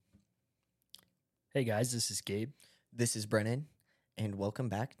Hey guys, this is Gabe. This is Brennan, and welcome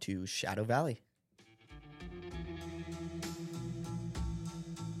back to Shadow Valley.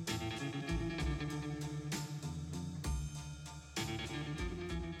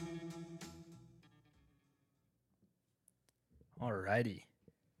 Alrighty.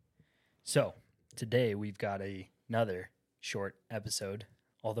 So, today we've got another short episode.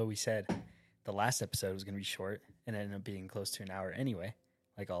 Although we said the last episode was going to be short and it ended up being close to an hour anyway,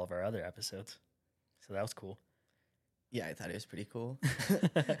 like all of our other episodes. So that was cool. Yeah, I thought it was pretty cool.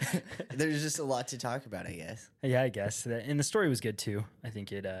 There's just a lot to talk about, I guess. Yeah, I guess. And the story was good too. I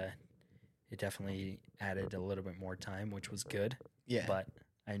think it definitely added a little bit more time, which was good. Yeah. But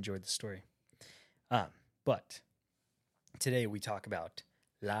I enjoyed the story. But today we talk about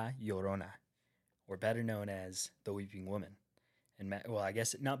La Llorona, or better known as the Weeping Woman. And well, I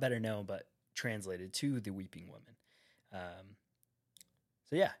guess not better known, but translated to the Weeping Woman.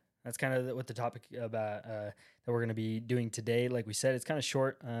 So yeah, that's kind of what the topic about that we're going to be doing today. Like we said, it's kind of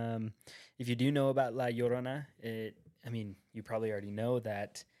short. If you do know about La Llorona, you probably already know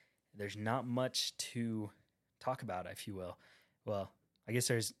that there's not much to talk about, if you will. Well, I guess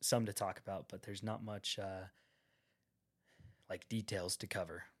there's some to talk about, but there's not much like details to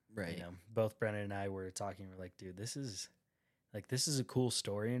cover. Right. You know, both Brennan and I were talking. We're like, dude, this is a cool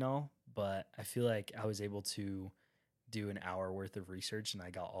story and all, but I feel like I was able to do an hour worth of research and I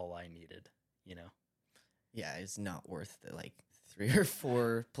got all I needed, you know? Yeah, it's not worth the 3 or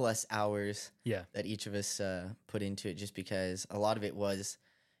 4 plus hours that each of us put into it, just because a lot of it was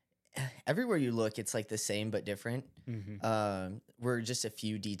everywhere you look, it's like the same but different. Mm-hmm. Where just a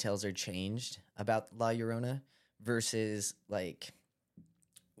few details are changed about La Llorona versus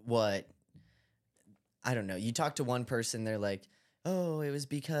what, I don't know. You talk to one person, they're like, oh, it was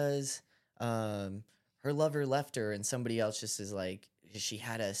because her lover left her, and somebody else just is like, she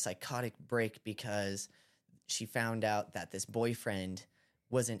had a psychotic break because she found out that this boyfriend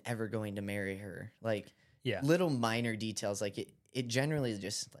wasn't ever going to marry her. Little minor details. It generally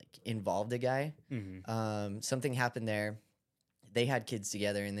just involved a guy. Mm-hmm. Something happened there. They had kids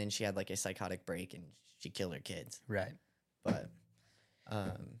together, and then she had a psychotic break, and she killed her kids. Right. But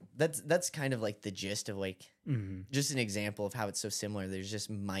that's kind of the gist of mm-hmm. just an example of how it's so similar. There's just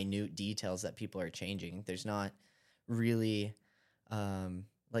minute details that people are changing. There's not really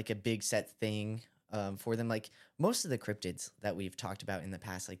a big set thing for them. Most of the cryptids that we've talked about in the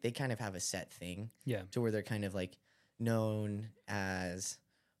past, they kind of have a set thing. Yeah. To where they're kind of known as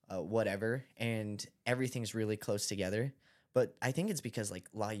whatever, and everything's really close together. But I think it's because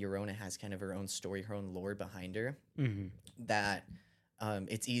La Llorona has kind of her own story, her own lore behind her, mm-hmm. that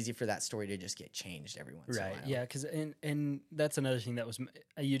it's easy for that story to just get changed every once in a while. Right. Yeah. Because and that's another thing that was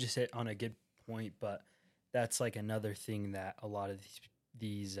you just hit on a good point, but that's another thing that a lot of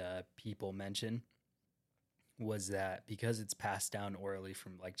these people mention was that because it's passed down orally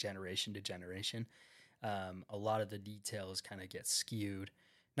from generation to generation, a lot of the details kind of get skewed,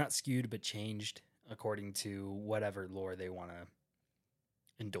 not skewed, but changed according to whatever lore they want to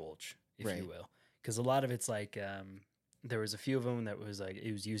indulge, if you will. Because a lot of it's there was a few of them that was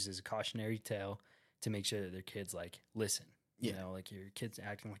it was used as a cautionary tale to make sure that their kids listen. You know, your kid's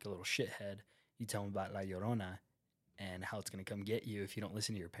acting like a little shithead. You tell them about La Llorona and how it's going to come get you if you don't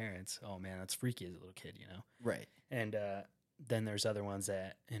listen to your parents. Oh man, that's freaky as a little kid, you know? Right. And then there's other ones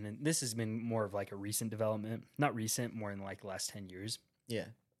that, and this has been more of a recent development, not recent, more in the last 10 years. Yeah.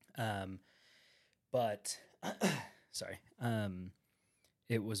 But sorry.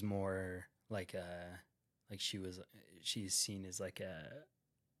 It was more she's seen as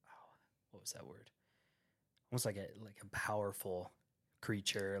what was that word? Almost like a powerful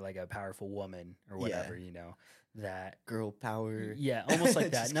creature, like a powerful woman or whatever, you know, that girl power. Yeah, almost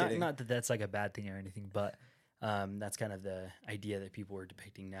like that. Not not that that's a bad thing or anything, but that's kind of the idea that people are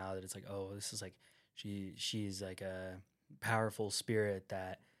depicting now, that it's oh, this is she's a powerful spirit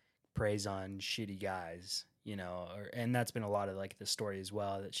that preys on shitty guys, you know, and that's been a lot of the story as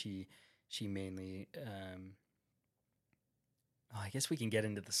well, that she mainly I guess we can get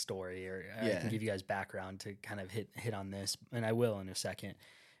into the story, or I can give you guys background to kind of hit on this, and I will in a second.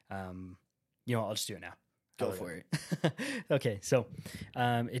 I'll just do it now. Go for it. Okay, so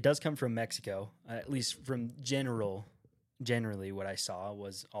it does come from Mexico, at least from generally what I saw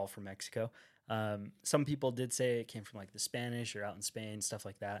was all from Mexico. Some people did say it came from the Spanish or out in Spain, stuff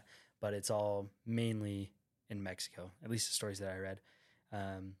like that, but it's all mainly in Mexico, at least the stories that I read.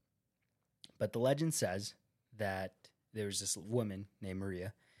 But the legend says that there was this woman named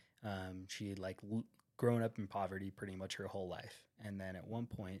Maria. She had grown up in poverty pretty much her whole life. And then at one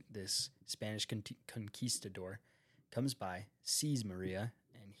point, this Spanish conquistador comes by, sees Maria,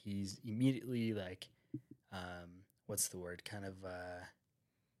 and he's immediately like, what's the word? Kind of, not,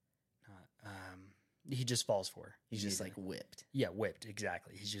 he just falls for her. He's just like whipped. Yeah, whipped,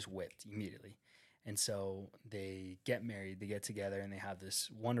 exactly. He's just whipped immediately. And so they get married, they get together, and they have this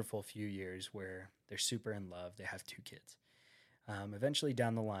wonderful few years where they're super in love. They have 2 kids. Eventually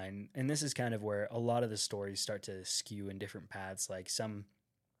down the line, and this is kind of where a lot of the stories start to skew in different paths. Like some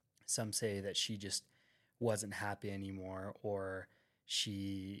say that she just wasn't happy anymore, or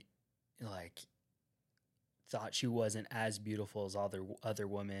she like thought she wasn't as beautiful as other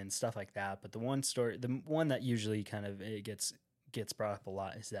women, stuff like that. But the one that usually kind of it gets brought up a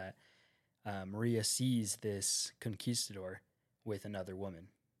lot is that Maria sees this conquistador with another woman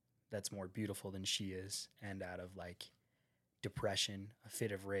that's more beautiful than she is, and out of like depression, a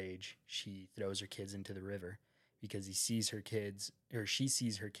fit of rage, she throws her kids into the river because she sees her kids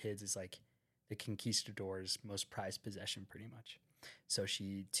as like the conquistador's most prized possession, pretty much. So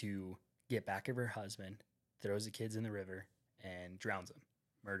she, to get back at her husband, throws the kids in the river and drowns them,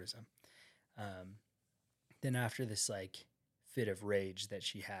 murders them. Then after this like fit of rage that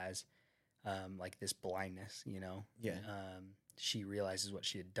she has, like this blindness, Yeah. She realizes what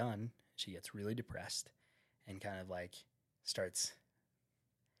she had done. She gets really depressed and kind of like starts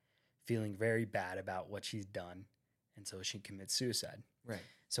feeling very bad about what she's done. And so she commits suicide. Right.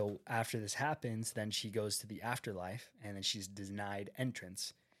 So after this happens, then she goes to the afterlife, and then she's denied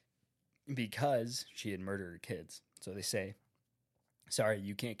entrance because she had murdered her kids. So they say, sorry,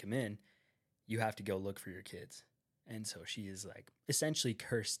 you can't come in. You have to go look for your kids. And so she is like essentially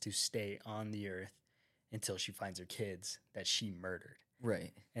cursed to stay on the earth until she finds her kids that she murdered.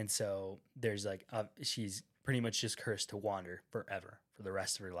 Right. And so there's like, she's pretty much just cursed to wander forever for the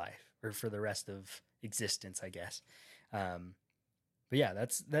rest of her life, or for the rest of existence, I guess. But yeah,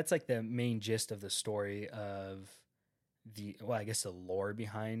 that's like the main gist of the story of I guess the lore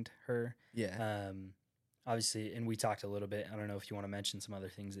behind her. Yeah. Obviously, and we talked a little bit, I don't know if you want to mention some other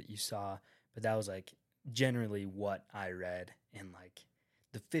things that you saw, but that was like generally what I read in like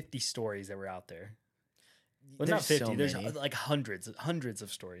the 50 stories that were out there. Well, not 50. So there's like hundreds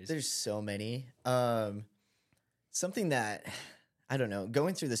of stories. There's so many. Something that, I don't know,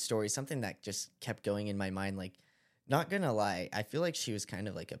 going through the story, something that just kept going in my mind, like, not gonna lie, I feel like she was kind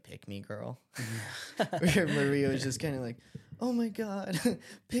of like a pick-me girl. Where Maria was just kind of like, oh my God,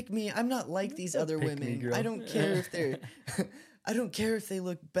 pick me. I'm not like these other women. Girl. I don't care if they're... I don't care if they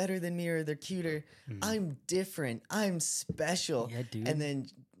look better than me or they're cuter. I'm different. I'm special. Yeah, dude. And then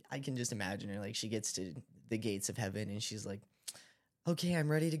I can just imagine her, like, she gets to the gates of heaven and she's like, okay, I'm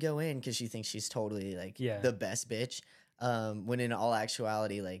ready to go in, because she thinks she's totally like the best bitch. When in all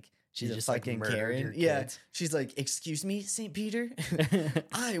actuality, like, she's a fucking like Karen. Yeah. She's like, excuse me, St. Peter?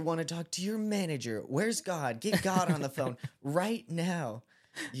 I want to talk to your manager. Where's God? Get God on the phone right now.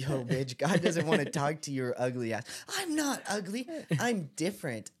 Yo, bitch, God doesn't want to talk to your ugly ass. I'm not ugly. I'm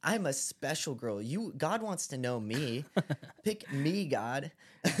different. I'm a special girl. God wants to know me. Pick me, God.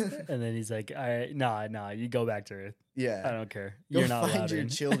 And then he's like, all right, nah, you go back to Earth. Yeah. I don't care. You're not allowed find your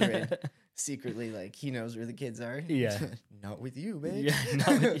children. Secretly, like, he knows where the kids are. Yeah. Not with you, bitch. Yeah,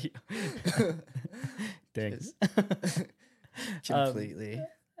 not with you. Thanks. Completely.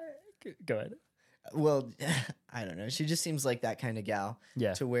 Go ahead. Well, I don't know. She just seems like that kind of gal.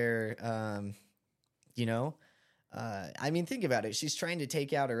 Yeah. To where, I mean, think about it. She's trying to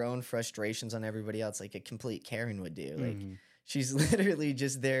take out her own frustrations on everybody else like a complete Karen would do. Like, she's literally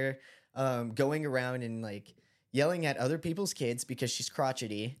just there going around and, like, yelling at other people's kids because she's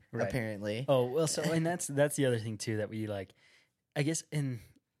crotchety, apparently. Oh, well, so, and that's the other thing, too, that we, like, I guess, in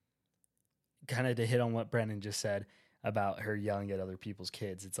kind of to hit on what Brennan just said about her yelling at other people's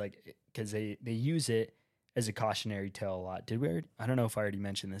kids. It's like, because they use it as a cautionary tale a lot. I don't know if I already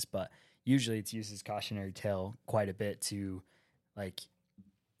mentioned this, but usually it's used as cautionary tale quite a bit to, like,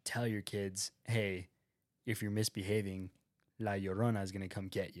 tell your kids, hey, if you're misbehaving, La Llorona is going to come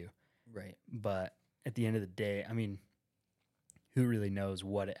get you. Right. But at the end of the day, I mean, who really knows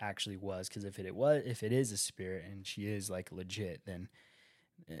what it actually was? Because if it is a spirit and she is, like, legit, then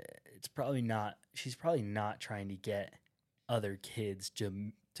it's probably not. She's probably not trying to get other kids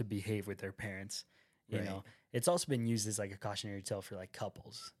to behave with their parents. You know, it's also been used as like a cautionary tale for like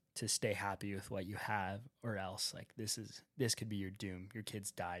couples to stay happy with what you have, or else like this could be your doom. Your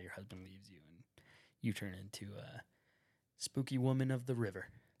kids die, your husband leaves you, and you turn into a spooky woman of the river.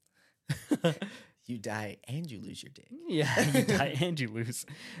 You die and you lose your dick. Yeah, you die and you lose.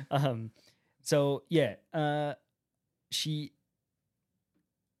 So yeah, she.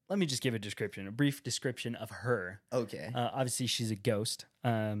 Let me just give a brief description of her. Okay. Obviously, she's a ghost.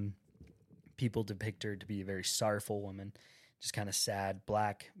 People depict her to be a very sorrowful woman, just kind of sad,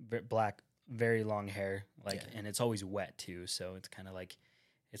 black, very long hair, like, Yeah. and it's always wet too. So it's kind of like,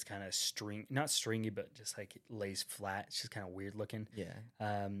 it's kind of not stringy, but just like it lays flat. It's just kind of weird looking.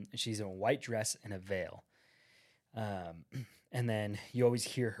 Yeah. She's in a white dress and a veil. And then you always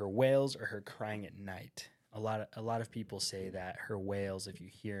hear her wails or her crying at night. A lot of people say that her wails, if you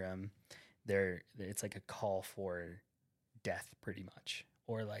hear them, it's like a call for death, pretty much,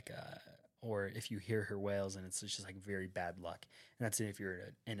 or if you hear her wails and it's just like very bad luck. And that's if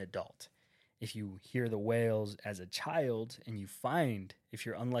you're an adult. If you hear the wails as a child and if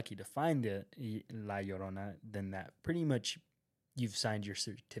you're unlucky to find La Llorona, then that pretty much you've signed your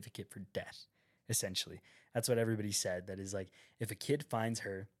certificate for death, essentially. That's what everybody said. That is like, if a kid finds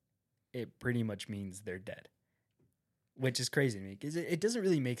her, it pretty much means they're dead, which is crazy to me because it doesn't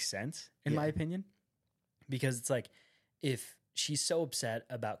really make sense, in my opinion, because it's like, if she's so upset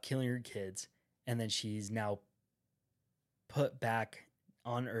about killing her kids and then she's now put back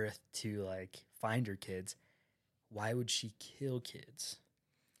on Earth to like find her kids, why would she kill kids?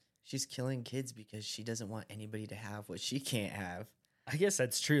 She's killing kids because she doesn't want anybody to have what she can't have. I guess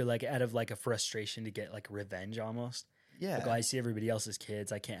that's true. Like, out of like a frustration to get like revenge almost. Yeah. Like, oh, I see everybody else's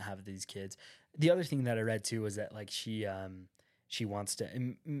kids. I can't have these kids. The other thing that I read too was that like she wants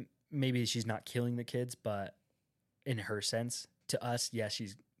to, maybe she's not killing the kids, but in her sense, to us, yes,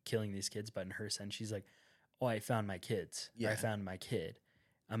 she's killing these kids, but in her sense, she's like, oh, I found my kids. Yeah. Or I found my kid.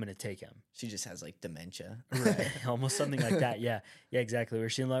 I'm going to take him. She just has like dementia. Right. Almost something like that. Yeah. Yeah, exactly. Where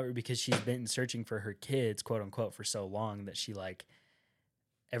she loved her because she's been searching for her kids, quote unquote, for so long that she like,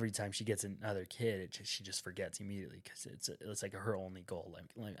 every time she gets another kid, she just forgets immediately because it's like her only goal.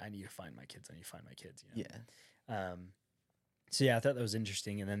 Like, I need to find my kids. I need to find my kids. You know? Yeah. So yeah, I thought that was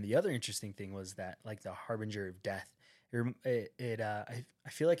interesting. And then the other interesting thing was that like the harbinger of death. I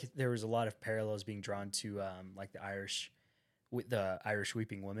feel like there was a lot of parallels being drawn to like the Irish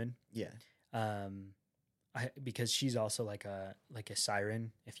weeping woman. Yeah. Because she's also like a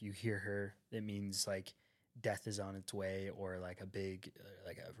siren. If you hear her, it means like death is on its way, or like a big,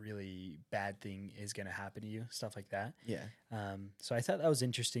 like a really bad thing is going to happen to you, stuff like that. Yeah. So I thought that was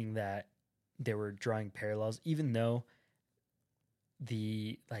interesting that they were drawing parallels, even though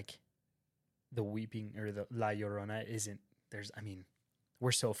the weeping or the La Llorona isn't,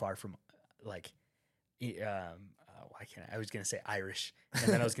 we're so far from like, why can't I was going to say Irish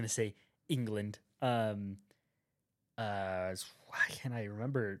and then I was going to say England. Why can't I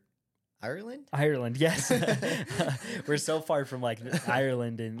remember? Ireland, yes. We're so far from like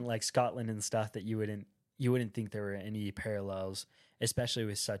Ireland and like Scotland and stuff that you wouldn't think there were any parallels, especially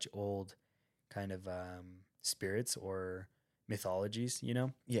with such old kind of spirits or mythologies, you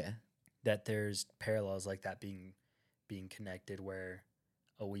know? Yeah. That there's parallels like that being connected, where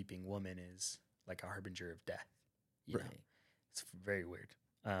a weeping woman is like a harbinger of death. You know? It's very weird.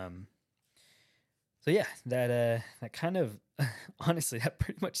 So yeah, that kind of honestly that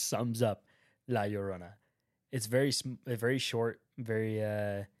pretty much sums up La Llorona. It's very short,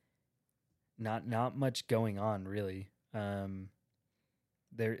 very not much going on really.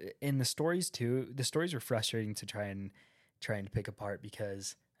 There in the stories too. The stories were frustrating to try and pick apart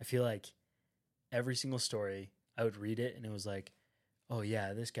because I feel like every single story I would read it and it was like, oh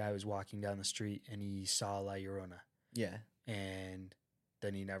yeah, this guy was walking down the street and he saw La Llorona. Yeah. And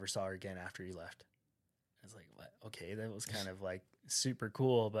then he never saw her again after he left. I was like, what? Okay, that was kind of like super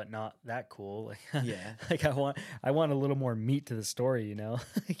cool, but not that cool. Like, yeah. Like I want a little more meat to the story, you know?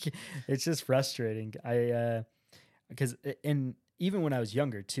 It's just frustrating. Because even when I was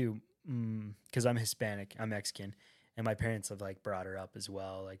younger too, because I'm Hispanic, I'm Mexican, and my parents have like brought her up as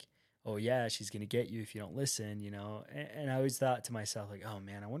well. Like, oh yeah, she's going to get you if you don't listen, you know? And I always thought to myself like, oh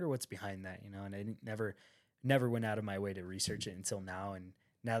man, I wonder what's behind that, you know? And I never went out of my way to research it until now. And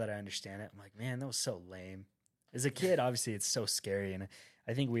now that I understand it, I'm like, man, that was so lame. As a kid, obviously it's so scary. And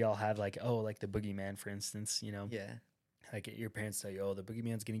I think we all have like, oh, like the boogeyman, for instance, you know? Yeah. Like your parents tell you, oh, the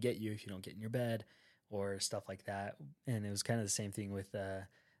boogeyman's going to get you if you don't get in your bed or stuff like that. And it was kind of the same thing with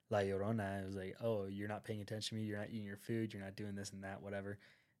La Llorona. It was like, oh, you're not paying attention to me. You're not eating your food. You're not doing this and that, whatever.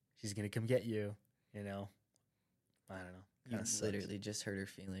 She's going to come get you, you know? I don't know. You literally just hurt her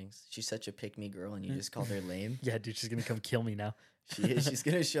feelings. She's such a pick-me girl, and you just called her lame. Yeah, dude, she's going to come kill me now. She is. She's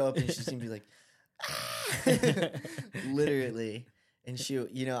going to show up, and she's going to be like, literally. And she,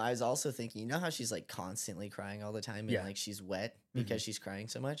 you know, I was also thinking, you know how she's like constantly crying all the time and like she's wet because she's crying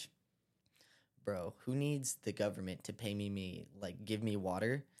so much? Bro, who needs the government to pay me like give me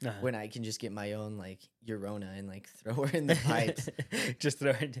water when I can just get my own like Llorona and like throw her in the pipes? Just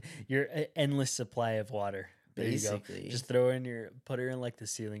throw in your endless supply of water. There basically. You go. Just put her in like the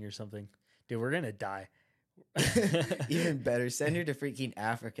ceiling or something. Dude, we're going to die. Even better, send her to freaking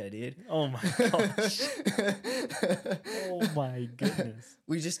Africa, dude. Oh my gosh. Oh my goodness.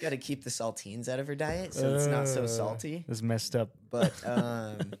 We just got to keep the saltines out of her diet so it's not so salty. It's messed up. But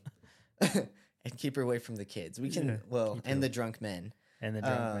and keep her away from the kids. We can and the drunk men. And the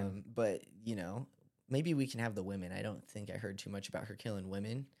drunk men. But maybe we can have the women. I don't think I heard too much about her killing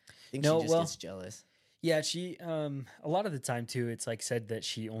women. I think No, she just gets jealous. Yeah, she a lot of the time too, it's like said that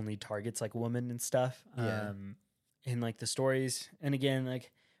she only targets like women and stuff. Yeah. In like the stories. And again,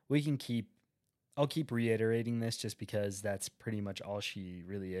 like I'll keep reiterating this just because that's pretty much all she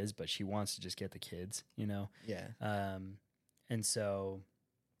really is, but she wants to just get the kids, Yeah. And so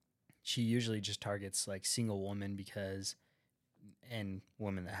she usually just targets like single women and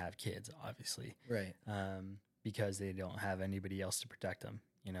women that have kids, obviously. Right. Because they don't have anybody else to protect them,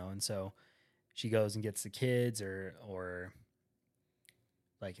 and so she goes and gets the kids or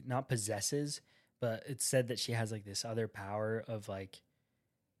like not possesses, but it's said that she has like this other power of like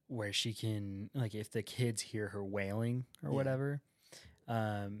where she can, like if the kids hear her wailing or whatever,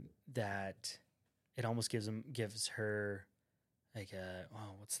 that it almost gives her like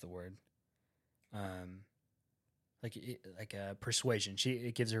what's the word? Like a persuasion.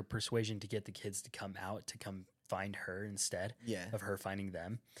 It gives her persuasion to get the kids to come out, to come find her instead of her finding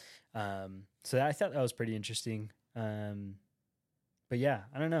them. So I thought that was pretty interesting. But yeah,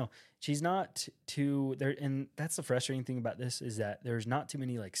 I don't know. She's not too there, and that's the frustrating thing about this is that there's not too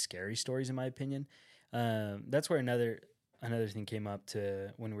many like scary stories in my opinion. That's where another thing came up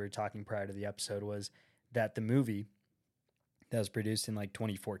to when we were talking prior to the episode was that the movie that was produced in like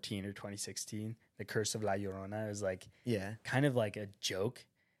 2014 or 2016, The Curse of La Llorona, is like kind of like a joke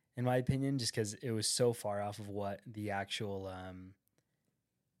in my opinion, just because it was so far off of what the actual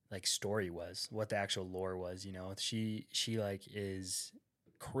like story was, what the actual lore was. She like is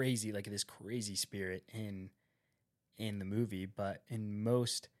crazy, like this crazy spirit in the movie, but in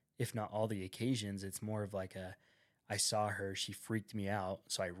most, if not all the occasions, it's more of like I saw her, she freaked me out,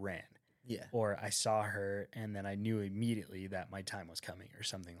 so I ran. Yeah. Or I saw her and then I knew immediately that my time was coming or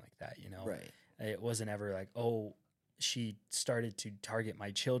something like that, Right. It wasn't ever like, oh, she started to target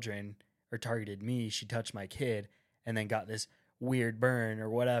my children or targeted me, she touched my kid and then got this weird burn or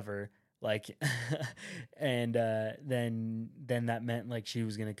whatever, like and then that meant like she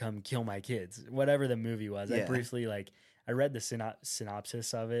was gonna come kill my kids, whatever the movie was. I briefly I read the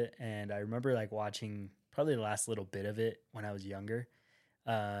synopsis of it, and I remember like watching probably the last little bit of it when I was younger,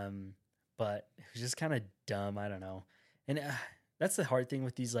 but it was just kind of dumb. I don't know, and that's the hard thing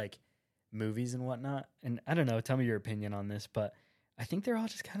with these like movies and whatnot. And I don't know, tell me your opinion on this, but I think they're all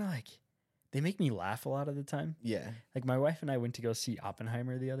just kind of like, they make me laugh a lot of the time. Yeah. Like my wife and I went to go see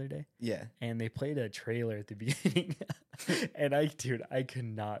Oppenheimer the other day. Yeah. And they played a trailer at the beginning. And I could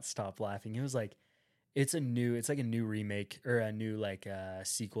not stop laughing. It was like, it's like a new remake or a new like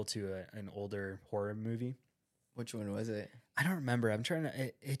sequel to an older horror movie. Which one was it? I don't remember. I'm trying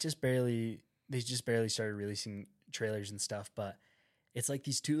to, they just barely started releasing trailers and stuff, but it's like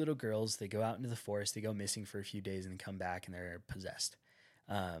these two little girls, they go out into the forest, they go missing for a few days and come back and they're possessed.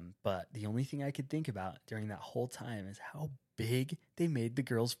 But the only thing I could think about during that whole time is how big they made the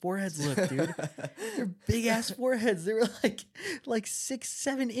girls' foreheads look, dude. They're big ass foreheads. They were like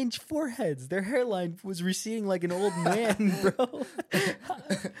 6-7 inch foreheads. Their hairline was receding like an old man, bro.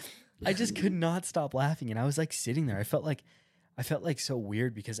 I just could not stop laughing, and I was like sitting there. I felt like so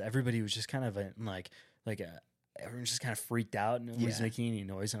weird because everybody was just kind of everyone's just kind of freaked out and no one was making any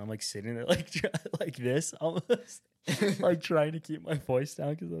noise, and I'm like sitting there like this almost. Like trying to keep my voice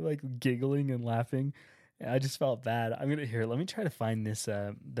down because I'm like giggling and laughing. And I just felt bad. Let me try to find this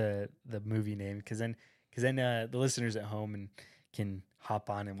the movie name because then the listeners at home and can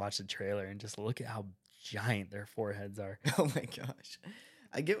hop on and watch the trailer and just look at how giant their foreheads are. Oh my gosh,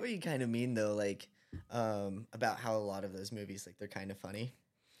 I get what you kind of mean though, like about how a lot of those movies, like, they're kind of funny.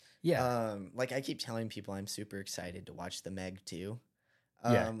 Yeah. Like I keep telling people I'm super excited to watch the Meg 2.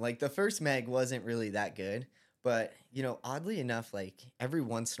 Like the first Meg wasn't really that good. But, oddly enough, like every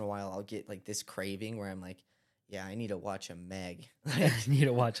once in a while I'll get like this craving where I'm like, yeah, I need to watch a Meg. I need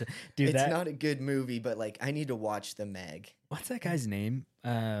to watch it. Dude, it's not a good movie, but like I need to watch the Meg. What's that guy's name?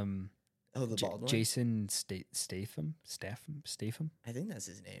 The bald one? Jason Statham? I think that's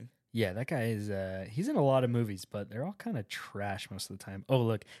his name. Yeah, that guy is he's in a lot of movies, but they're all kind of trash most of the time. Oh,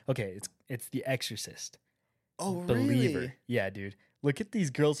 look. Okay, it's The Exorcist. Oh, Believer. Really? Yeah, dude. Look at these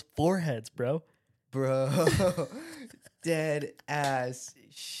girls' foreheads, bro. Bro, dead ass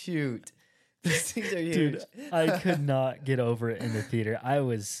shoot. These things are huge. Dude, I could not get over it in the theater. I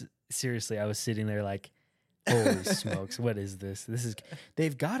was sitting there like, holy smokes, what is this?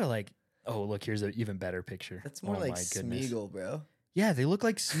 They've got to like, Oh, look, here's an even better picture. That's more oh, like my goodness. Smeagol, bro. Yeah, they look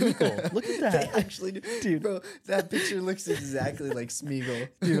like Smeagol. Look at that. They actually do. Dude. Bro, that picture looks exactly like Smeagol.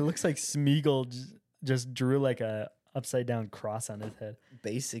 Dude, it looks like Smeagol just drew like a upside down cross on his head.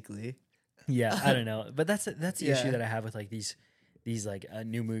 Basically. Yeah, I don't know. But that's the Yeah. issue that I have with like these like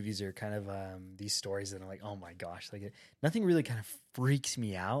new movies or kind of these stories that are like, oh my gosh, like nothing really kind of freaks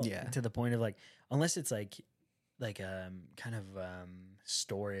me out to the point of like, unless it's like kind of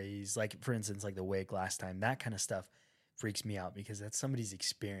stories, like for instance, like The Wake last time, that kind of stuff freaks me out because that's somebody's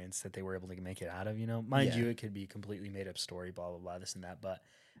experience that they were able to make it out of, you know. Mind you, it could be a completely made up story, blah blah blah, this and that. But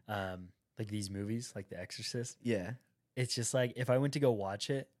like these movies, like The Exorcist, it's just like if I went to go watch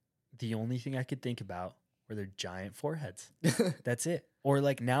it, the only thing I could think about were their giant foreheads. That's it. Or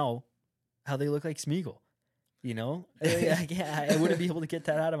like now, how they look like Smeagol. You know, I wouldn't be able to get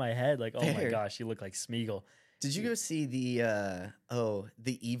that out of my head. Like, oh my gosh, you look like Smeagol. Did you go see the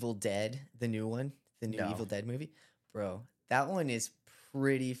Evil Dead, the new one, the new Evil Dead movie? Bro, that one is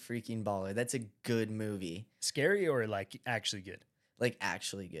pretty freaking baller. That's a good movie. Scary or like actually good? Like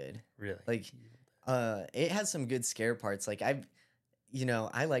actually good. Really? Like, it has some good scare parts. Like I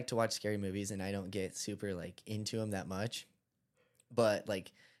like to watch scary movies and I don't get super like into them that much. But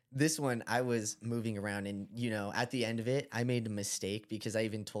like this one, I was moving around and, at the end of it, I made a mistake because I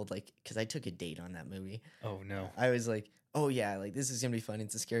even told because I took a date on that movie. Oh no. I was like, oh yeah, like this is going to be fun.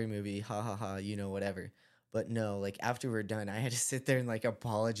 It's a scary movie. Ha ha ha, whatever. But no, like after we're done, I had to sit there and like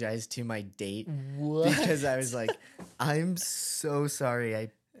apologize to my date. What? Because I was like, I'm so sorry I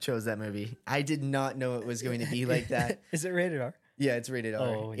chose that movie. I did not know it was going to be like that. Is it rated R? Yeah, it's rated R.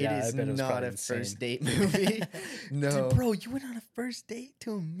 Oh, yeah, it is not a insane. first date movie. No. Dude, bro, you went on a first date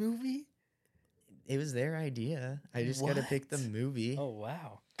to a movie? It was their idea. I just got to pick the movie. Oh,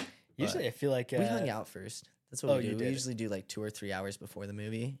 wow. Usually I feel like... we hung out first. That's what we do. We did. usually do like 2 or 3 hours before the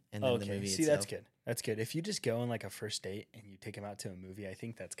movie. And then the movie See, itself. that's good. That's good. If you just go on like a first date and you take them out to a movie, I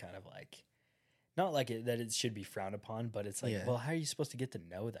think that's kind of like... Not like that it should be frowned upon, but it's like, well, how are you supposed to get to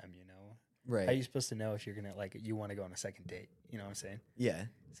know them, you know? Right. How are you supposed to know if you're gonna you want to go on a second date? You know what I'm saying? Yeah.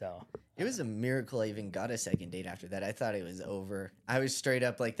 So it was a miracle I even got a second date after that. I thought it was over. I was straight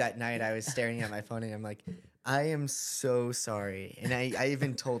up like that night. I was staring at my phone and I'm like, I am so sorry. And I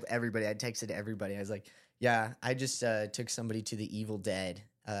even told everybody. I texted everybody. I was like, yeah, I just took somebody to the Evil Dead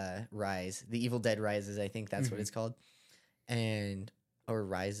Rise. The Evil Dead Rises. I think that's what it's called. Or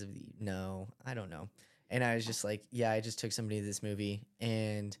Rise of the I don't know. And I was just like, yeah, I just took somebody to this movie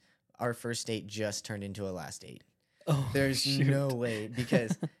and our first date just turned into a last date. Oh, there's no way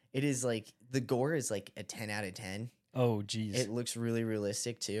because it is like the gore is like a 10 out of 10. Oh, geez. It looks really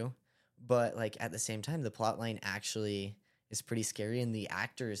realistic too. But like at the same time, the plot line actually is pretty scary. And the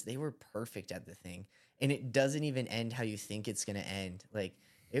actors, they were perfect at the thing. And it doesn't even end how you think it's going to end. Like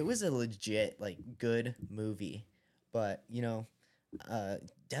it was a legit, like good movie. But,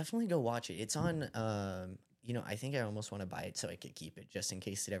 definitely go watch it. It's on, I think I almost want to buy it so I could keep it just in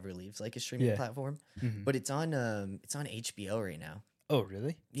case it ever leaves like a streaming platform. Mm-hmm. But it's on HBO right now. Oh,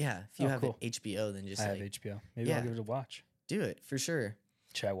 really? Yeah. If you have HBO, then just I have HBO. Maybe I'll give it a watch. Do it for sure.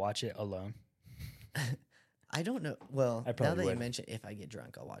 Should I watch it alone? I don't know. Well, now that you mention, if I get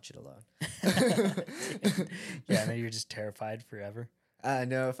drunk, I'll watch it alone. Yeah, maybe you're just terrified forever.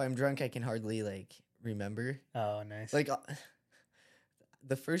 No, if I'm drunk, I can hardly like remember. Oh, nice. Like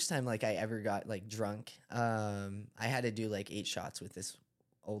the first time like I ever got like drunk, I had to do like 8 shots with this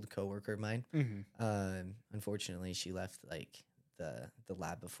old coworker of mine. Mm-hmm. Unfortunately, she left like the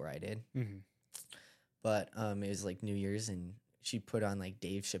lab before I did. Mm-hmm. But it was like New Year's and she put on like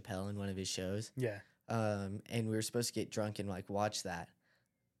Dave Chappelle in one of his shows. Yeah. And we were supposed to get drunk and like watch that.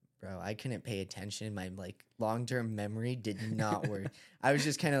 Bro, I couldn't pay attention. My like long-term memory did not work. I was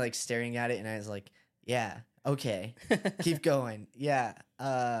just kind of like staring at it and I was like, yeah, okay, keep going. Yeah.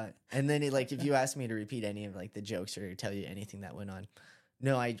 And then it, like, if you ask me to repeat any of like the jokes or tell you anything that went on,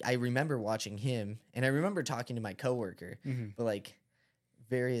 no, I remember watching him and I remember talking to my coworker, but like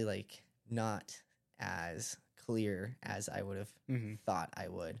very like not as clear as I would have thought I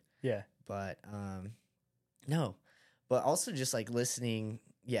would. Yeah. But no, but also just like listening.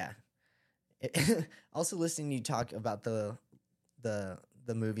 Yeah. Also listening you talk about the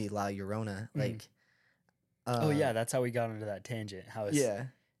movie La Llorona, like. Oh yeah, that's how we got into that tangent. How it's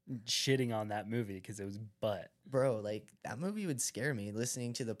shitting on that movie because it was butt. Bro, like that movie would scare me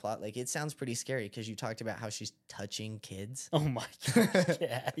listening to the plot. Like it sounds pretty scary because you talked about how she's touching kids. Oh my god,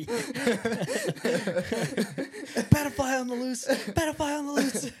 yeah. Pedophile on the loose. Pedophile on the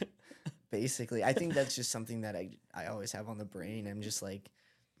loose. Basically, I think that's just something that I always have on the brain. I'm just like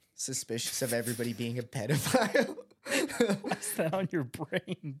suspicious of everybody being a pedophile. What's that on your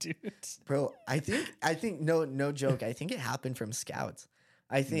brain, dude? Bro, I think no joke. I think it happened from scouts.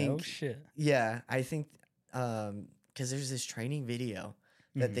 I think No shit. yeah, I think because there's this training video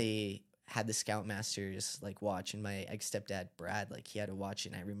that they had the scoutmasters like watch, and my ex stepdad Brad, like he had to watch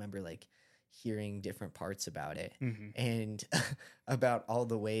it, and I remember like hearing different parts about it and about all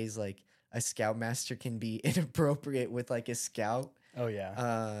the ways like a scoutmaster can be inappropriate with like a scout. Oh yeah. Well,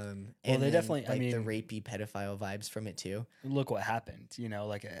 Well, and they then, definitely. like I mean, the rapey pedophile vibes from it too. look what happened. You know,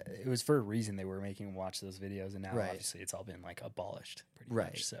 like it was for a reason they were making him watch those videos, and now Right. obviously it's all been like abolished, pretty Right.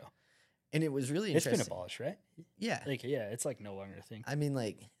 much. So And it was really it's interesting. been abolished, right? Yeah. Like yeah, it's like no longer a thing. I mean,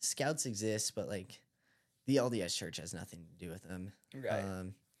 like scouts exist, but like the LDS Church has nothing to do with them.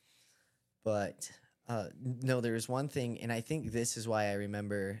 Right. But no, there was one thing, and I think this is why I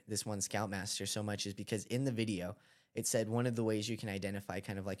remember this one scoutmaster so much, is because in the video it said one of the ways you can identify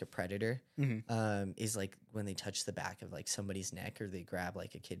kind of like a predator is like when they touch the back of like somebody's neck, or they grab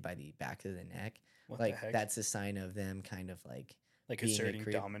like a kid by the back of the neck. What the Like heck? that's a sign of them kind of like being a asserting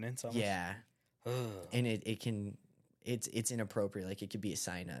creep. dominance. Almost? Yeah, Ugh. and it's inappropriate. Like it could be a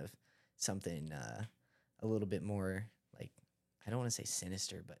sign of something a little bit more like, I don't want to say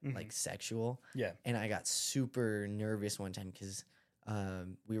sinister, but like sexual. Yeah. And I got super nervous one time because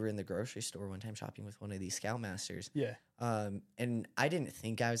we were in the grocery store one time shopping with one of these scoutmasters. Yeah. And I didn't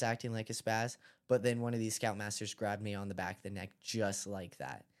think I was acting like a spaz, but then one of these scoutmasters grabbed me on the back of the neck just like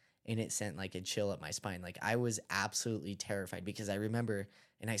that. And it sent like a chill up my spine. Like I was absolutely terrified because I remember,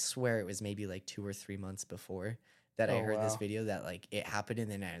 and I swear it was maybe like 2 or 3 months before that I heard this video that like it happened,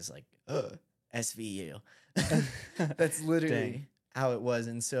 and then I was like, ugh, SVU. That's literally how it was.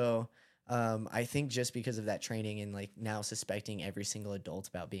 And so I think just because of that training and like now suspecting every single adult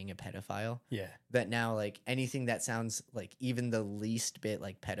about being a pedophile, Yeah. that now like anything that sounds like even the least bit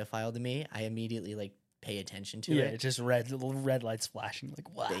like pedophile to me, I immediately like pay attention to Yeah. it. Just red lights flashing.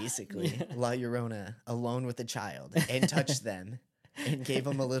 Like what? Basically, La Llorona alone with a child and touched them and gave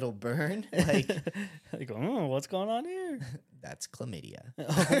them a little burn. Like, like, oh, what's going on here? that's chlamydia.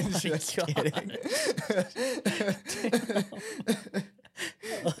 Oh my Just God. kidding.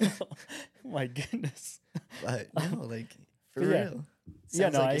 Oh my goodness. But no, like for But yeah. real. Yeah,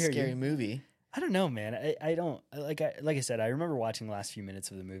 Sounds no, like I a hear scary you. movie. I don't know, man. I don't like I said, I remember watching the last few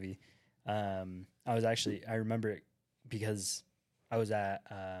minutes of the movie. I remember it because I was at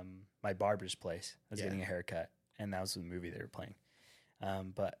my barber's place. I was getting a haircut, and that was the movie they were playing.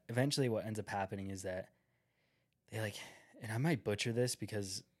 But eventually what ends up happening is that they like, and I might butcher this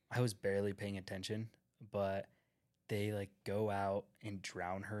because I was barely paying attention, but they like go out and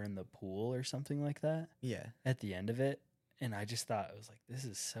drown her in the pool or something like that Yeah. at the end of it. And I just thought, it was like, this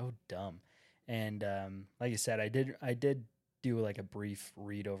is so dumb. And like I said, I did do like a brief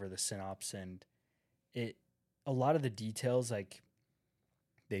read over the synopsis, and a lot of the details like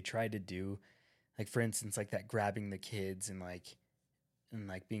they tried to do, like for instance, like that grabbing the kids and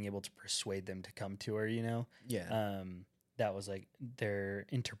being able to persuade them to come to her, you know? Yeah. That was like their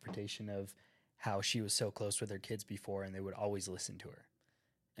interpretation of how she was so close with her kids before, and they would always listen to her.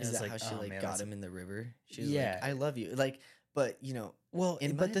 And Is it's that like, how she oh, like man, got that's him in the river? She was Yeah. like, I love you. Like, but you know, well,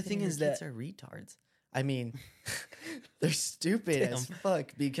 in but my the thing opinion, is her that kids are retards. I mean, they're stupid Damn. as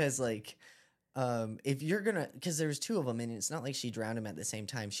fuck because like, if you're gonna, because there's two of them, and it's not like she drowned them at the same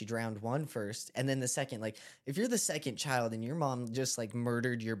time. She drowned one first, and then the second. Like, if you're the second child and your mom just like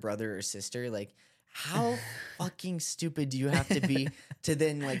murdered your brother or sister, like, how fucking stupid do you have to be to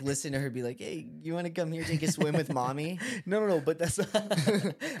then like listen to her be like, "Hey, you want to come here take a swim with mommy?" No, but that's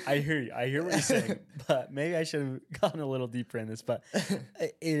I hear you. I hear what you're saying, but maybe I should have gone a little deeper in this. But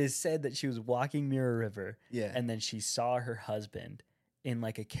it is said that she was walking near a river, Yeah. and then she saw her husband in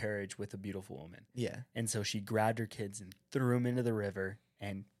like a carriage with a beautiful woman, Yeah. and so she grabbed her kids and threw them into the river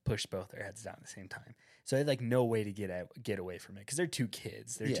and pushed both their heads down at the same time. So they had like no way to get away from it because they're two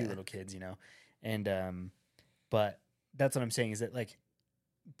kids. They're two Yeah. little kids, you know. And but that's what I'm saying is that like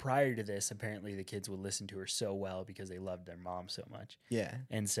prior to this, apparently the kids would listen to her so well because they loved their mom so much. Yeah.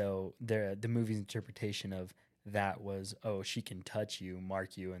 And so the movie's interpretation of that was, oh, she can touch you,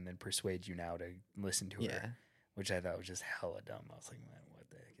 mark you, and then persuade you now to listen to Yeah. her, which I thought was just hella dumb. I was like, man, what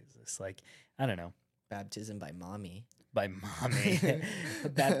the heck is this? Like, I don't know. Baptism by mommy. By mommy.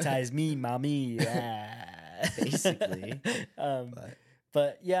 Baptize me, mommy. Yeah. Basically.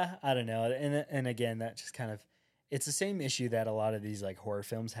 But yeah, I don't know. And again, that just kind of, it's the same issue that a lot of these like horror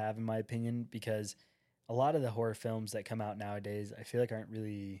films have, in my opinion, because a lot of the horror films that come out nowadays, I feel like aren't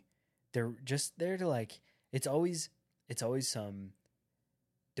really, they're just there to like, it's always some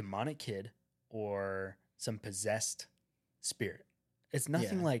demonic kid or some possessed spirit. It's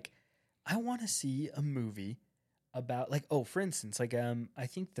nothing Yeah. like, I want to see a movie about like, for instance, like I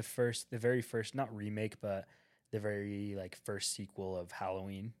think the very first, not remake, but the very like first sequel of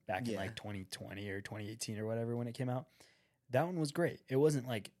Halloween back in Yeah. like 2020 or 2018 or whatever when it came out. That one was great. It wasn't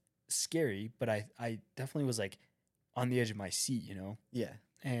like scary, but I definitely was like on the edge of my seat, you know. Yeah.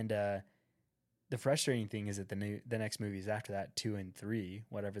 And the frustrating thing is that the next movies after that, 2 and 3,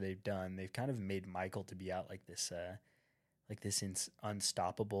 whatever they've done, they've kind of made Michael to be out like this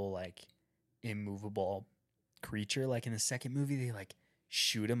unstoppable, like immovable creature. Like in the second movie, they like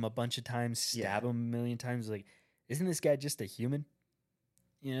shoot him a bunch of times, stab Yeah. him a million times. Like, isn't this guy just a human?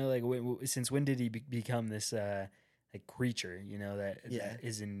 You know, like since when did he become this like creature? You know that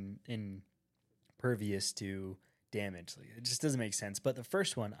is impervious to damage. Like, it just doesn't make sense. But the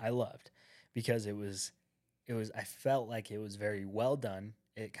first one I loved because it was I felt like it was very well done.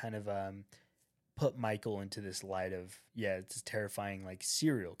 It kind of put Michael into this light of, it's a terrifying like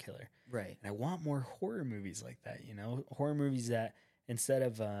serial killer. Right. And I want more horror movies like that, you know, horror movies that instead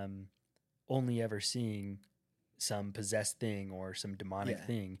of only ever seeing some possessed thing or some demonic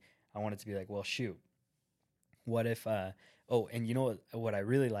thing, I want it to be like, well, shoot, what if, and you know what I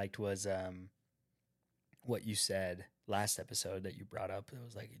really liked was what you said last episode that you brought up. It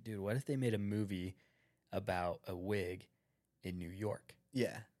was like, dude, what if they made a movie about a wig in New York?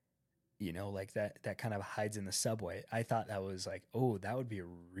 Yeah. You know, like that kind of hides in the subway. I thought that was like, that would be a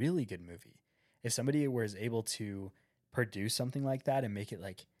really good movie. If somebody was able to produce something like that and make it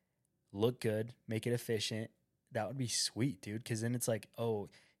like look good, make it efficient, that would be sweet, dude. Because then it's like, you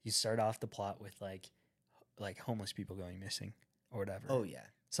start off the plot with like homeless people going missing or whatever. Oh yeah.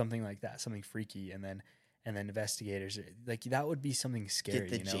 Something like that, something freaky, and then investigators, like that would be something scary.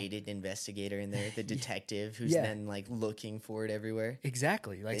 Get the jaded investigator in there, the detective who's then like looking for it everywhere.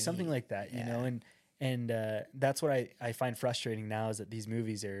 Exactly, like something like that, you know. And that's what I find frustrating now is that these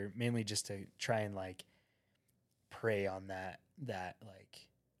movies are mainly just to try and like prey on that like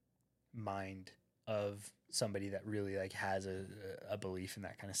mind of somebody that really like has a belief in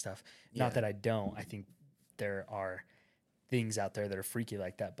that kind of stuff. Not that I don't. I think there are things out there that are freaky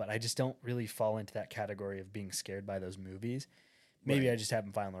like that, but I just don't really fall into that category of being scared by those movies. Maybe I just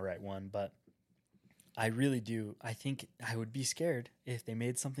haven't found the right one, but I really do. I think I would be scared if they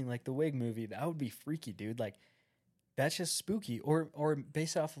made something like the Wig movie. That would be freaky, dude. Like that's just spooky, or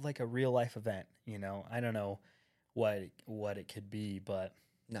based off of like a real life event. You know, I don't know what it could be, but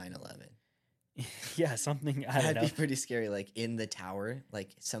 9/11. Yeah, something. I don't That'd know. be pretty scary. Like in the tower, like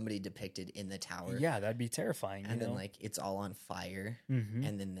somebody depicted in the tower. Yeah, that'd be terrifying. And you then know? like it's all on fire, Mhm.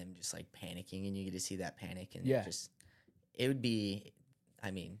 and then them just like panicking, and you get to see that panic, and Yeah. it would be.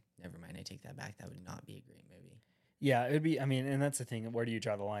 I mean, never mind. I take that back. That would not be a great movie. Yeah, it would be. I mean, and that's the thing. Where do you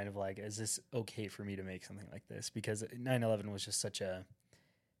draw the line of like, is this okay for me to make something like this? Because 9/11 was just such a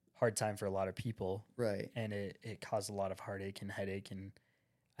hard time for a lot of people, Right. and it caused a lot of heartache and headache, and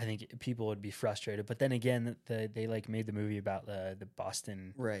I think people would be frustrated. But then again, they like made the movie about the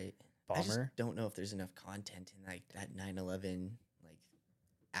Boston Right. I just bomber. don't know if there's enough content in like that 9/11 like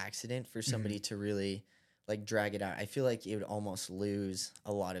accident for somebody to really like drag it out. I feel like it would almost lose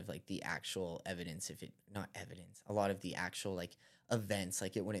a lot of like the actual evidence if it not evidence, a lot of the actual like events.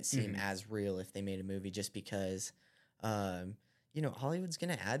 Like it wouldn't seem as real if they made a movie just because Hollywood's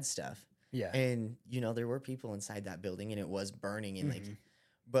gonna add stuff. Yeah. And there were people inside that building and it was burning and like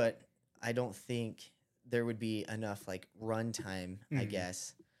but I don't think there would be enough like runtime, I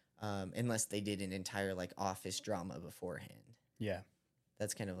guess, unless they did an entire like office drama beforehand. Yeah.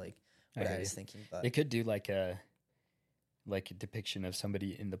 That's kind of like what I was thinking. But They could do like a depiction of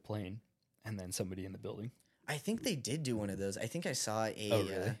somebody in the plane and then somebody in the building. I think they did do one of those. I think I saw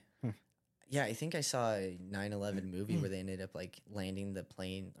Really? Yeah, I think I saw a 9/11 movie where they ended up like landing the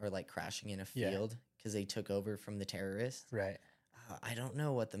plane or like crashing in a field because they took over from the terrorists. Right. I don't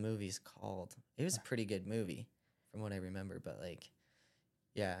know what the movie's called. It was a pretty good movie from what I remember, but like,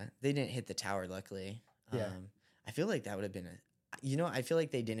 yeah, they didn't hit the tower, luckily. Yeah. I feel like that would have been I feel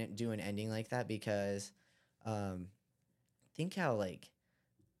like they didn't do an ending like that because think how like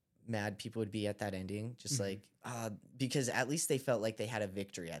mad people would be at that ending. Just like, because at least they felt like they had a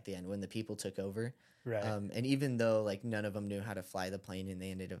victory at the end when the people took over. Right. And even though like none of them knew how to fly the plane and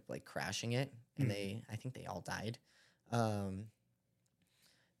they ended up like crashing it and I think they all died.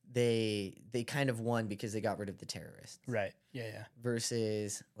 They kind of won because they got rid of the terrorists. Right. Yeah. Yeah.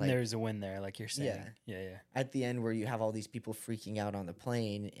 Versus like There's a win there, like you're saying. Yeah. Yeah. Yeah. at the end where you have all these people freaking out on the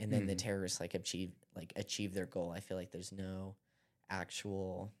plane and then the terrorists like achieve their goal. I feel like there's no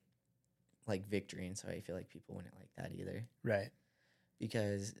actual like victory, and so I feel like people wouldn't like that either. Right.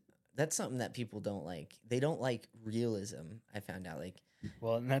 Because That's something that people don't like. They don't like realism. I found out, like,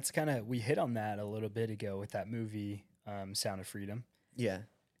 Well, and that's kind of, we hit on that a little bit ago with that movie, Sound of Freedom, yeah,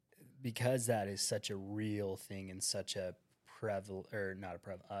 because that is such a real thing and such a prevalent, or not a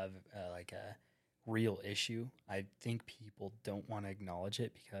prevalent, like a real issue. I think people don't want to acknowledge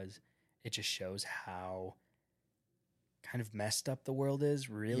it because it just shows how kind of messed up the world is,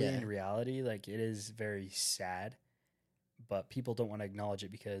 really, Yeah. in reality. Like, it is very sad, but people don't want to acknowledge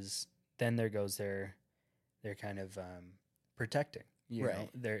it because then there goes their kind of protecting. You know,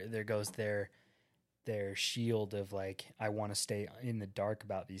 there goes their shield of like, I want to stay in the dark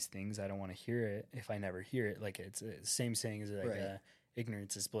about these things. I don't want to hear it. If I never hear it, like, it's the same saying as like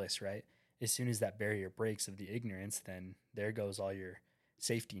ignorance is bliss, right? As soon as that barrier breaks of the ignorance, then there goes all your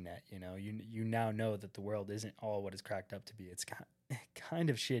safety net. You know, you now know that the world isn't all what it's cracked up to be. It's kind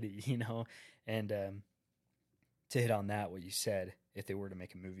of shitty, you know. And to hit on that, what you said, if they were to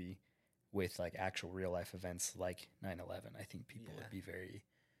make a movie with like actual real life events like 9/11, I think people would be very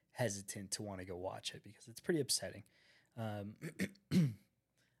hesitant to want to go watch it because it's pretty upsetting. I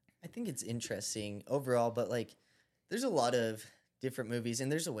think it's interesting overall, but like, there's a lot of different movies,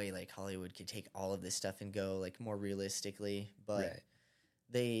 and there's a way like Hollywood could take all of this stuff and go like more realistically, but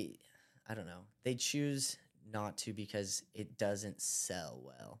I don't know, they choose not to because it doesn't sell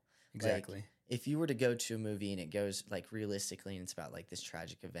well. Exactly. Like, if you were to go to a movie and it goes like realistically and it's about like this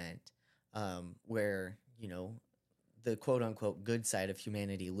tragic event, where, you know, the quote unquote good side of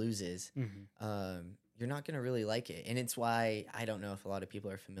humanity loses, you're not going to really like it. And it's why I don't know if a lot of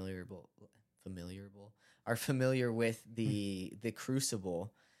people are familiar with the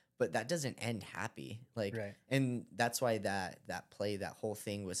Crucible, but that doesn't end happy. Like, and that's why that whole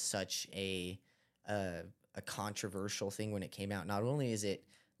thing was such a controversial thing when it came out. Not only is it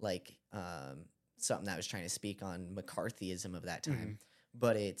like something that was trying to speak on McCarthyism of that time,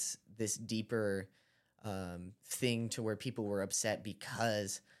 but it's this deeper thing to where people were upset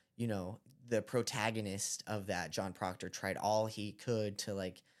because, you know, the protagonist of that, John Proctor, tried all he could to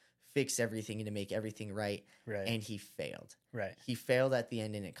like fix everything and to make everything right. And he failed. He failed at the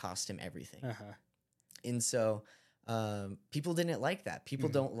end, and it cost him everything. And so people didn't like that. People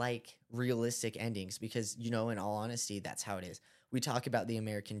don't like realistic endings because, you know, in all honesty, that's how it is. We talk about the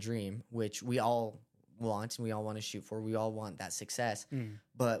American dream, which we all want and we all want to shoot for. We all want that success.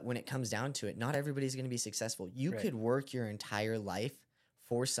 But when it comes down to it, not everybody's going to be successful. You could work your entire life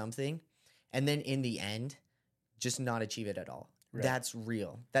for something and then in the end, just not achieve it at all. That's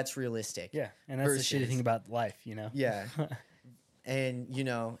real. That's realistic. Yeah. And that's the shitty thing about life, you know? Yeah. And you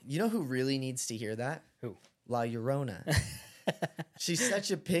know who really needs to hear that? Who? La Llorona. She's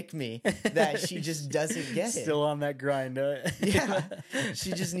such a pick-me that she just doesn't get it. Still on that grind. Yeah.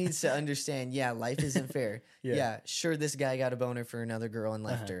 She just needs to understand, life isn't fair. Yeah, sure, this guy got a boner for another girl and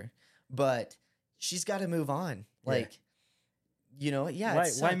left her. But she's got to move on. Like, you know,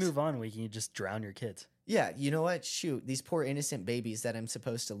 why move on when you just drown your kids? Yeah, you know what? Shoot, these poor innocent babies that I'm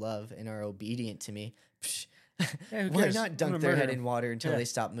supposed to love and are obedient to me. Psh, why not dunk their head in water until they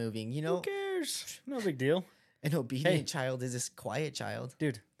stop moving? You know, who cares? No big deal. An obedient child is a quiet child.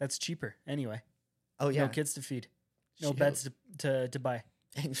 Dude, that's cheaper anyway. Oh, yeah. No kids to feed. No beds to buy.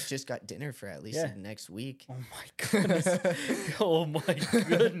 And she just got dinner for at least the next week. Oh, my goodness. Oh, my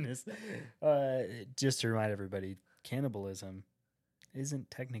goodness. Just to remind everybody, cannibalism isn't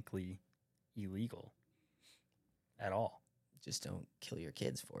technically illegal at all. Just don't kill your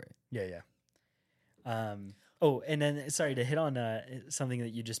kids for it. Yeah. Oh, and then, sorry, to hit on something that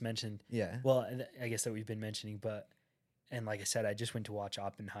you just mentioned. Yeah. Well, I guess that we've been mentioning, and like I said, I just went to watch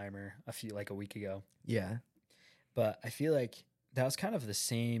Oppenheimer a week ago. Yeah. But I feel like that was kind of the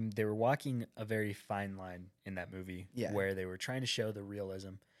same. They were walking a very fine line in that movie where they were trying to show the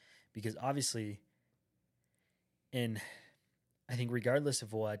realism. Because obviously, I think regardless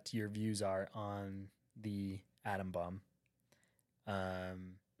of what your views are on the atom bomb,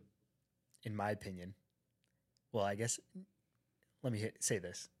 in my opinion, well, I guess, let me say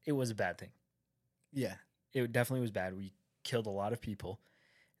this. It was a bad thing. Yeah. It definitely was bad. We killed a lot of people.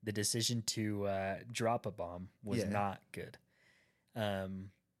 The decision to drop a bomb was not good.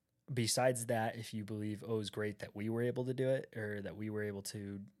 Besides that, if you believe, it was great that we were able to do it, or that we were able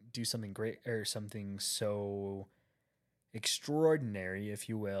to do something great, or something so extraordinary, if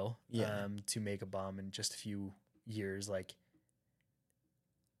you will, to make a bomb in just a few years, like,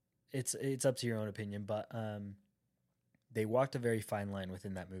 it's up to your own opinion, but they walked a very fine line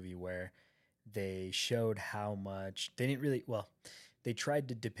within that movie where they showed how much they tried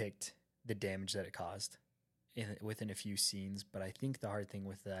to depict the damage that it caused within a few scenes. But I think the hard thing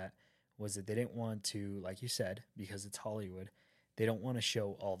with that was that they didn't want to, like you said, because it's Hollywood, they don't want to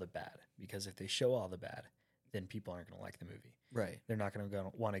show all the bad, because if they show all the bad, then people aren't going to like the movie. Right. They're not going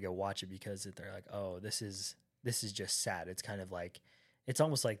to want to go watch it because they're like, oh, this is just sad. It's kind of like, it's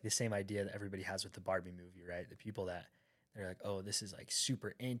almost like the same idea that everybody has with the Barbie movie, right? The people that they're like, oh, this is like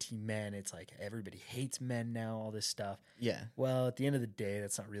super anti-men. It's like everybody hates men now, all this stuff. Yeah. Well, at the end of the day,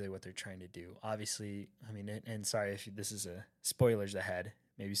 that's not really what they're trying to do. Obviously, I mean, and sorry if this is a spoilers ahead.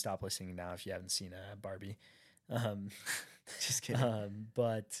 Maybe stop listening now if you haven't seen Barbie. Just kidding.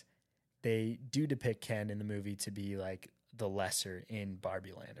 But they do depict Ken in the movie to be like the lesser in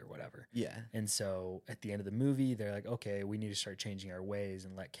Barbie Land or whatever. Yeah. And so at the end of the movie, they're like, okay, we need to start changing our ways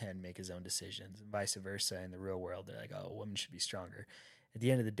and let Ken make his own decisions, and vice versa. In the real world, they're like, oh, women should be stronger. At the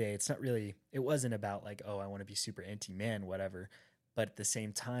end of the day, it wasn't about like, oh, I want to be super anti-man, whatever. But at the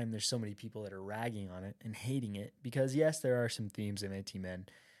same time, there's so many people that are ragging on it and hating it because, yes, there are some themes of anti-men,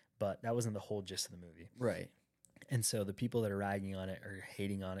 but that wasn't the whole gist of the movie. Right. And so the people that are ragging on it are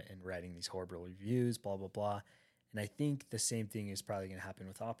hating on it and writing these horrible reviews, blah, blah, blah. And I think the same thing is probably going to happen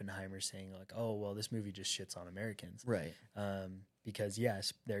with Oppenheimer, saying like, oh, well, this movie just shits on Americans. Right. Because,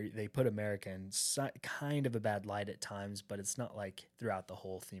 yes, they put America in kind of a bad light at times, but it's not like throughout the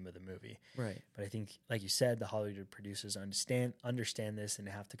whole theme of the movie. Right. But I think, like you said, the Hollywood producers understand this and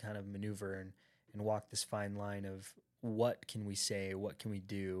have to kind of maneuver and walk this fine line of what can we say, what can we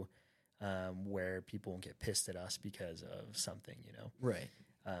do, where people won't get pissed at us because of something, you know? Right.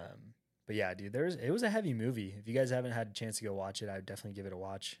 But yeah, dude, it was a heavy movie. If you guys haven't had a chance to go watch it, I would definitely give it a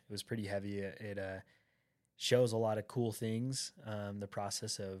watch. It was pretty heavy. It shows a lot of cool things, the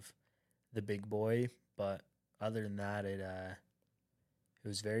process of the big boy. But other than that, it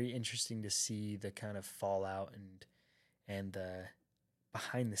was very interesting to see the kind of fallout and the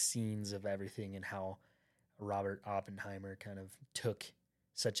behind the scenes of everything, and how Robert Oppenheimer kind of took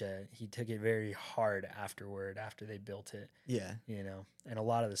it very hard after they built it. Yeah. You know, and a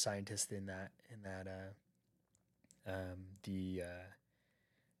lot of the scientists in that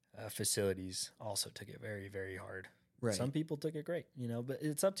facilities also took it very, very hard. Right. Some people took it great, you know, but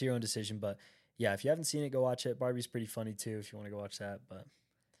it's up to your own decision. But yeah, if you haven't seen it, go watch it. Barbie's pretty funny too, if you want to go watch that. But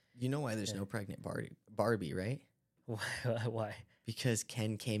you know why there's no pregnant Barbie, right? Why? Because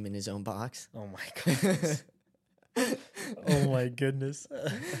Ken came in his own box. Oh my goodness. Oh my goodness,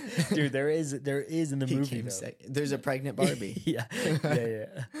 dude! There is in the movie. There's a pregnant Barbie. yeah.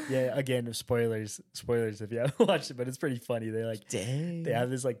 Again, spoilers if you haven't watched it, but it's pretty funny. They have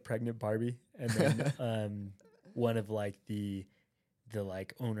this like pregnant Barbie, and then one of like the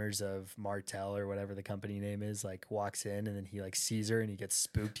like owners of Martell or whatever the company name is like walks in, and then he like sees her and he gets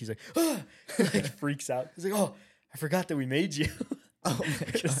spooked. He's like, ah! Like freaks out. He's like, oh, I forgot that we made you. Oh my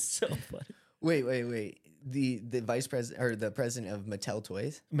god, it's so funny. Wait. The vice president or the president of Mattel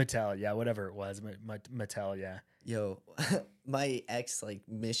Toys? Mattel, yeah, whatever it was. Mattel, yeah. Yo, my ex like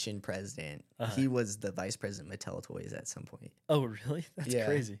mission president, he was the vice president of Mattel Toys at some point. Oh, really? That's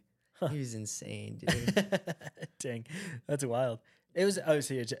crazy. Huh. He was insane, dude. Dang, that's wild. It was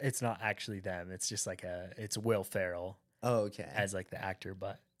obviously it's not actually them. It's just like it's Will Ferrell. Oh, okay. As like the actor,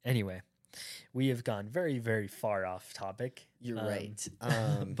 but anyway. We have gone very, very far off topic. You're right.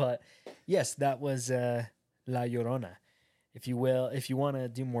 But yes, that was La Llorona. If you want to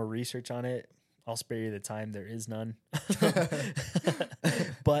do more research on it, I'll spare you the time. There is none.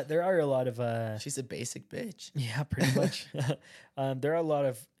 But there are a lot of... she's a basic bitch. Yeah, pretty much. There are a lot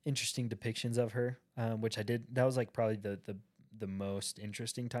of interesting depictions of her, which I did. That was like probably the most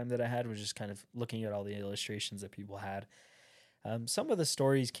interesting time that I had, was just kind of looking at all the illustrations that people had. Some of the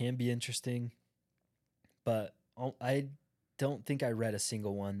stories can be interesting, but I don't think I read a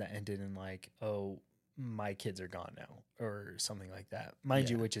single one that ended in like, oh, my kids are gone now or something like that. Mind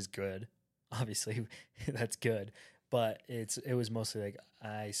you, which is good. Obviously, that's good. But it was mostly like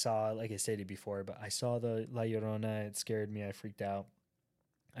I saw, like I stated before, but I saw the La Llorona. It scared me. I freaked out.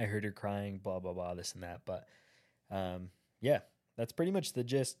 I heard her crying, blah, blah, blah, this and that. But yeah, that's pretty much the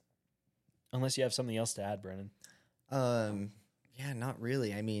gist. Unless you have something else to add, Brennan. Yeah, not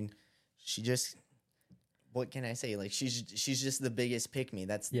really. I mean, she just, what can I say? Like she's just the biggest pick me.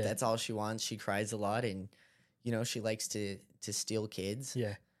 That's all she wants. She cries a lot, and you know, she likes to steal kids.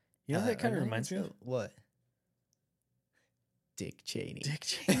 Yeah. You know, that kind of reminds me of what? Dick Cheney. Dick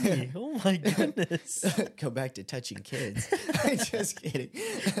Cheney. Oh my goodness. Go back to touching kids. I'm just kidding.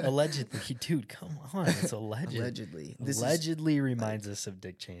 Allegedly, dude, come on. It's alleged. Allegedly. Allegedly reminds us of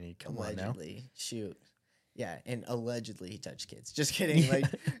Dick Cheney. Come on now. Allegedly. Shoot. Yeah, and allegedly he touched kids. Just kidding. Like,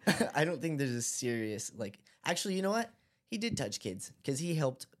 I don't think there's a serious, like, actually, you know what? He did touch kids because he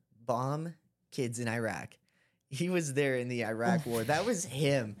helped bomb kids in Iraq. He was there in the Iraq war. That was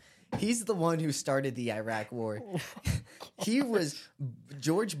him. He's the one who started the Iraq War. He was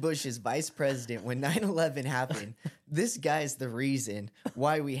George Bush's vice president when 9/11 happened. This guy's the reason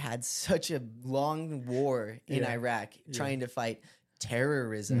why we had such a long war in Iraq trying to fight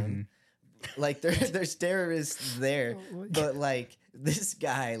terrorism. Like there's terrorists there, but like this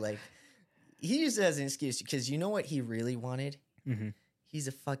guy, like he used it as an excuse because you know what he really wanted? He's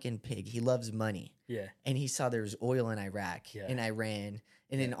a fucking pig. He loves money. Yeah. And he saw there was oil in Iraq and Iran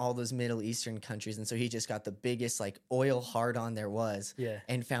and in all those Middle Eastern countries. And so he just got the biggest like oil hard on there was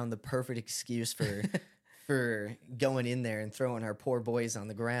and found the perfect excuse for going in there and throwing our poor boys on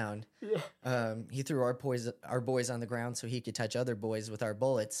the ground. He threw our boys on the ground so he could touch other boys with our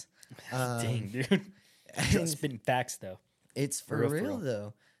bullets. Dang, dude. Just spitting facts though. It's for real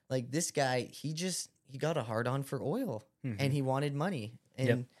though. Like this guy, he got a hard on for oil and he wanted money.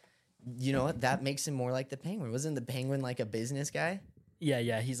 And you know what? That makes him more like the Penguin. Wasn't the Penguin like a business guy?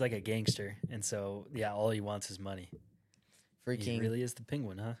 Yeah. He's like a gangster. And so, all he wants is money. Freaking He really is the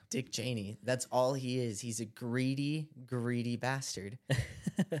Penguin, huh? Dick Cheney. That's all he is. He's a greedy, greedy bastard.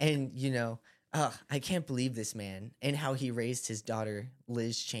 And, I can't believe this man and how he raised his daughter,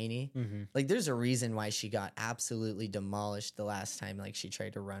 Liz Cheney. Like, there's a reason why she got absolutely demolished the last time, like, she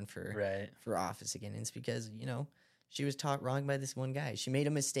tried to run for office again. And it's because, she was taught wrong by this one guy. She made a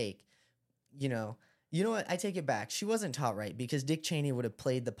mistake. You know what? I take it back. She wasn't taught right because Dick Cheney would have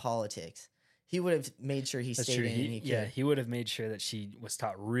played the politics. He would have made sure he stayed in. He would have made sure that she was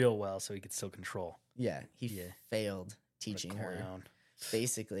taught real well so he could still control. Yeah, he failed teaching her,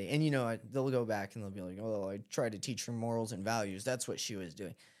 basically. And they'll go back and they'll be like, oh, I tried to teach her morals and values. That's what she was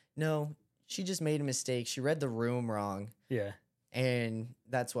doing. No, she just made a mistake. She read the room wrong. Yeah. And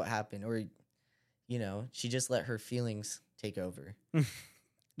that's what happened. Or, she just let her feelings take over.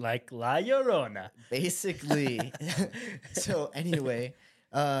 Like La Llorona. Basically. So anyway,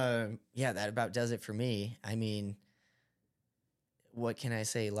 that about does it for me. I mean, what can I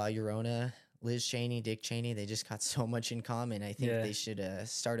say? La Llorona, Liz Cheney, Dick Cheney, they just got so much in common. I think they should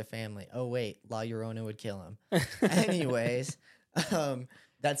start a family. Oh, wait, La Llorona would kill him. Anyways,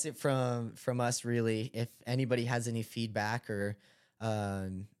 that's it from us, really. If anybody has any feedback or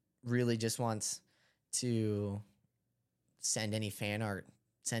really just wants to send any fan art,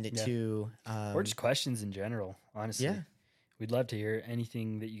 send it to... or just questions in general, honestly. Yeah. We'd love to hear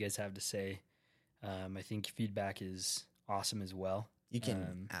anything that you guys have to say. I think feedback is awesome as well. You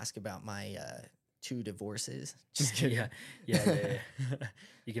can ask about my 2 divorces. Just kidding. Yeah.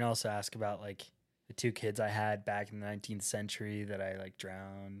 You can also ask about like the 2 kids I had back in the 19th century that I like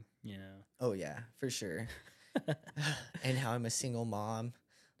drowned, Oh yeah, for sure. And how I'm a single mom,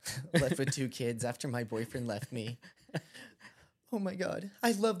 left with 2 kids after my boyfriend left me. Oh my God,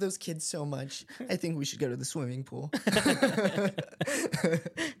 I love those kids so much. I think we should go to the swimming pool.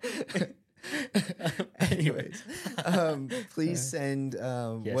 Anyways, please send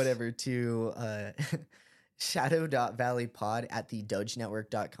whatever to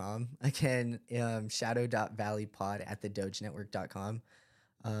shadow.valleypod@thedogenetwork.com. Again, shadow.valleypod@thedogenetwork.com.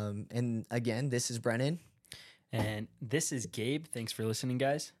 And again, this is Brennan. And this is Gabe. Thanks for listening,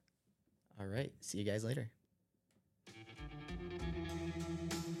 guys. All right. See you guys later.